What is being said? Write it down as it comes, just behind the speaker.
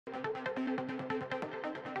In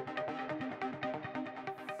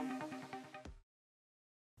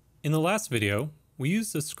the last video, we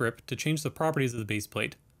used a script to change the properties of the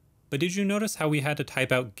baseplate, but did you notice how we had to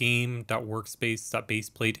type out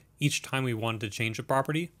game.Workspace.Baseplate each time we wanted to change a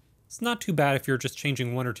property? It's not too bad if you're just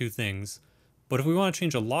changing one or two things, but if we want to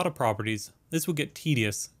change a lot of properties, this would get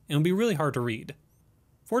tedious and it'll be really hard to read.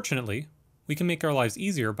 Fortunately, we can make our lives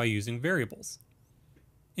easier by using variables.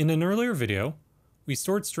 In an earlier video, we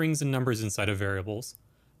stored strings and numbers inside of variables,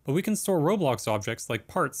 but we can store Roblox objects like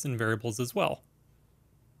parts in variables as well.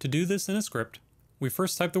 To do this in a script, we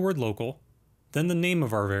first type the word local, then the name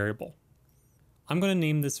of our variable. I'm going to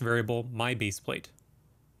name this variable myBaseplate.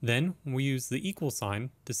 Then we use the equal sign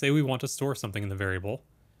to say we want to store something in the variable.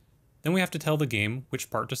 Then we have to tell the game which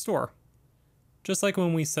part to store. Just like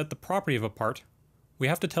when we set the property of a part, we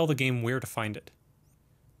have to tell the game where to find it.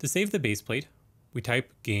 To save the baseplate, we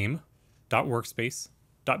type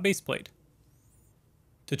game.Workspace.Baseplate.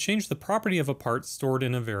 To change the property of a part stored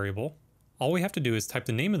in a variable, all we have to do is type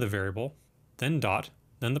the name of the variable, then dot,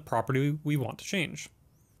 then the property we want to change.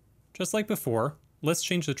 Just like before, let's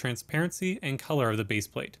change the transparency and color of the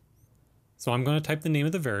baseplate. So I'm going to type the name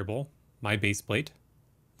of the variable, myBaseplate,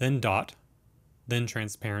 then dot, then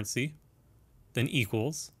transparency, then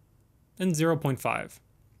equals, then 0.5.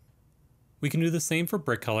 We can do the same for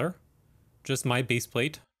BrickColor, just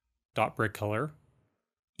myBaseplate.BrickColor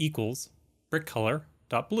equals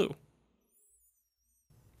BrickColor.Blue.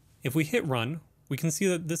 If we hit run, we can see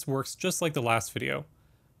that this works just like the last video,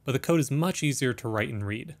 but the code is much easier to write and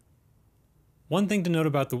read. One thing to note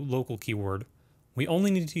about the local keyword, we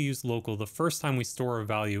only need to use local the first time we store a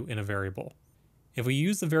value in a variable. If we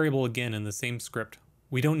use the variable again in the same script,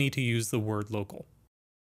 we don't need to use the word local.